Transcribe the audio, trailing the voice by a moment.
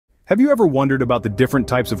Have you ever wondered about the different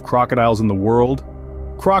types of crocodiles in the world?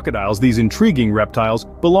 Crocodiles, these intriguing reptiles,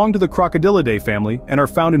 belong to the Crocodylidae family and are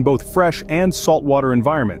found in both fresh and saltwater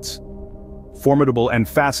environments. Formidable and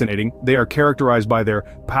fascinating, they are characterized by their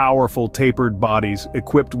powerful tapered bodies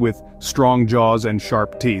equipped with strong jaws and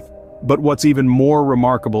sharp teeth. But what's even more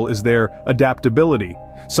remarkable is their adaptability.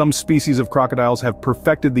 Some species of crocodiles have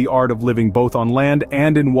perfected the art of living both on land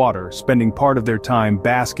and in water, spending part of their time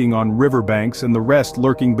basking on riverbanks and the rest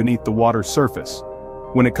lurking beneath the water's surface.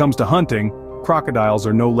 When it comes to hunting, crocodiles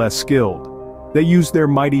are no less skilled. They use their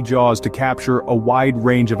mighty jaws to capture a wide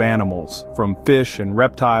range of animals, from fish and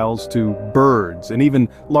reptiles to birds and even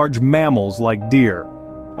large mammals like deer.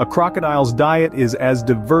 A crocodile's diet is as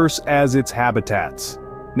diverse as its habitats.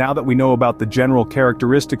 Now that we know about the general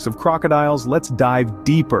characteristics of crocodiles, let's dive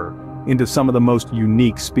deeper into some of the most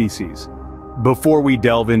unique species. Before we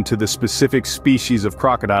delve into the specific species of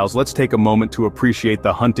crocodiles, let's take a moment to appreciate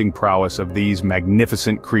the hunting prowess of these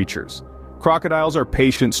magnificent creatures. Crocodiles are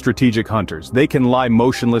patient, strategic hunters. They can lie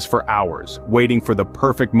motionless for hours, waiting for the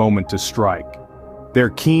perfect moment to strike. Their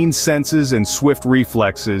keen senses and swift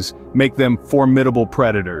reflexes make them formidable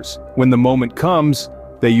predators. When the moment comes,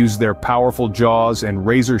 they use their powerful jaws and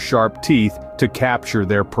razor-sharp teeth to capture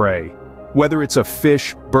their prey. Whether it's a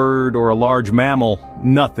fish, bird, or a large mammal,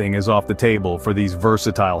 nothing is off the table for these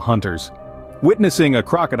versatile hunters. Witnessing a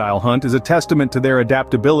crocodile hunt is a testament to their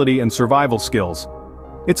adaptability and survival skills.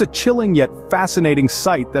 It's a chilling yet fascinating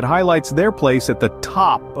sight that highlights their place at the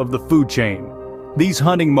top of the food chain. These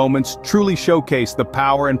hunting moments truly showcase the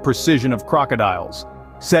power and precision of crocodiles,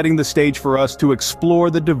 setting the stage for us to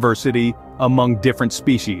explore the diversity among different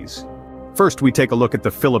species. First, we take a look at the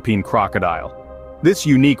Philippine crocodile. This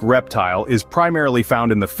unique reptile is primarily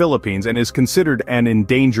found in the Philippines and is considered an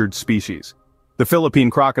endangered species. The Philippine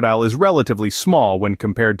crocodile is relatively small when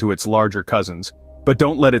compared to its larger cousins, but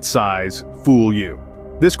don't let its size fool you.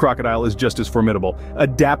 This crocodile is just as formidable,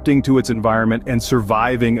 adapting to its environment and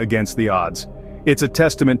surviving against the odds. It's a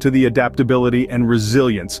testament to the adaptability and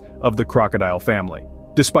resilience of the crocodile family.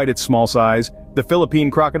 Despite its small size, the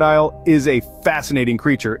Philippine crocodile is a fascinating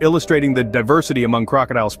creature, illustrating the diversity among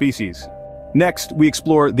crocodile species. Next, we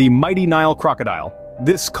explore the mighty Nile crocodile.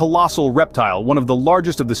 This colossal reptile, one of the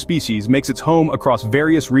largest of the species, makes its home across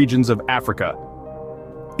various regions of Africa.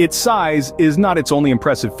 Its size is not its only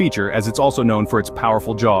impressive feature, as it's also known for its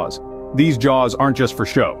powerful jaws. These jaws aren't just for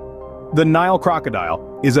show. The Nile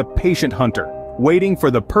crocodile is a patient hunter, waiting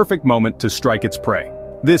for the perfect moment to strike its prey.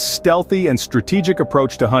 This stealthy and strategic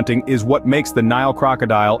approach to hunting is what makes the Nile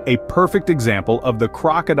crocodile a perfect example of the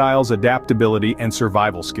crocodile's adaptability and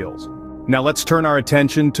survival skills. Now let's turn our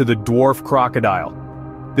attention to the dwarf crocodile.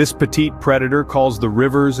 This petite predator calls the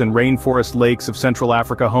rivers and rainforest lakes of Central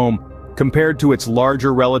Africa home. Compared to its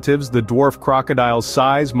larger relatives, the dwarf crocodile's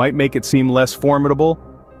size might make it seem less formidable,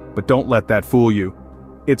 but don't let that fool you.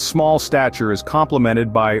 Its small stature is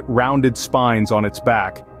complemented by rounded spines on its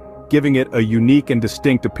back, giving it a unique and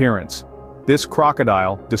distinct appearance. This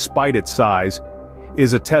crocodile, despite its size,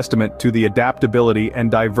 is a testament to the adaptability and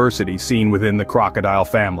diversity seen within the crocodile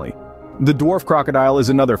family. The dwarf crocodile is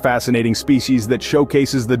another fascinating species that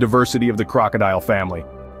showcases the diversity of the crocodile family.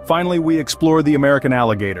 Finally, we explore the American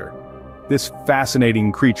alligator. This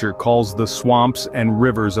fascinating creature calls the swamps and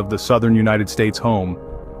rivers of the southern United States home.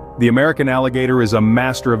 The American alligator is a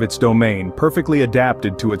master of its domain, perfectly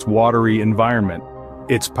adapted to its watery environment.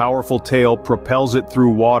 Its powerful tail propels it through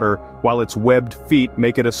water, while its webbed feet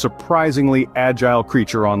make it a surprisingly agile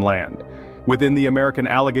creature on land. Within the American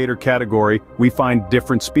alligator category, we find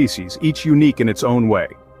different species, each unique in its own way.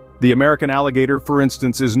 The American alligator, for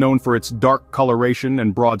instance, is known for its dark coloration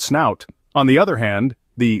and broad snout. On the other hand,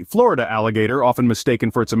 the Florida alligator, often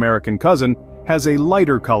mistaken for its American cousin, has a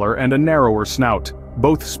lighter color and a narrower snout.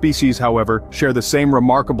 Both species, however, share the same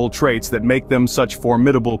remarkable traits that make them such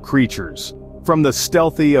formidable creatures. From the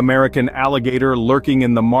stealthy American alligator lurking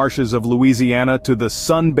in the marshes of Louisiana to the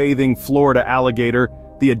sunbathing Florida alligator,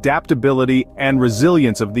 the adaptability and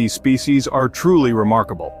resilience of these species are truly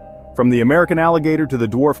remarkable. From the American alligator to the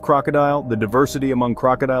dwarf crocodile, the diversity among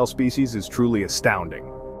crocodile species is truly astounding.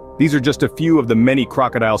 These are just a few of the many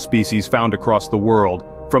crocodile species found across the world,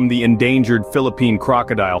 from the endangered Philippine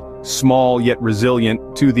crocodile, small yet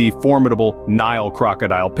resilient, to the formidable Nile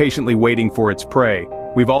crocodile, patiently waiting for its prey.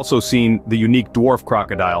 We've also seen the unique dwarf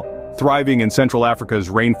crocodile, thriving in Central Africa's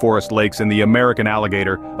rainforest lakes, and the American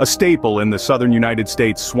alligator, a staple in the southern United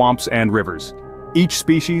States swamps and rivers. Each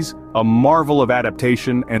species, a marvel of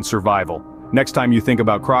adaptation and survival. Next time you think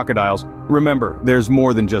about crocodiles, remember, there's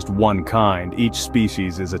more than just one kind. Each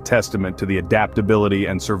species is a testament to the adaptability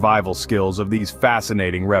and survival skills of these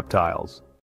fascinating reptiles.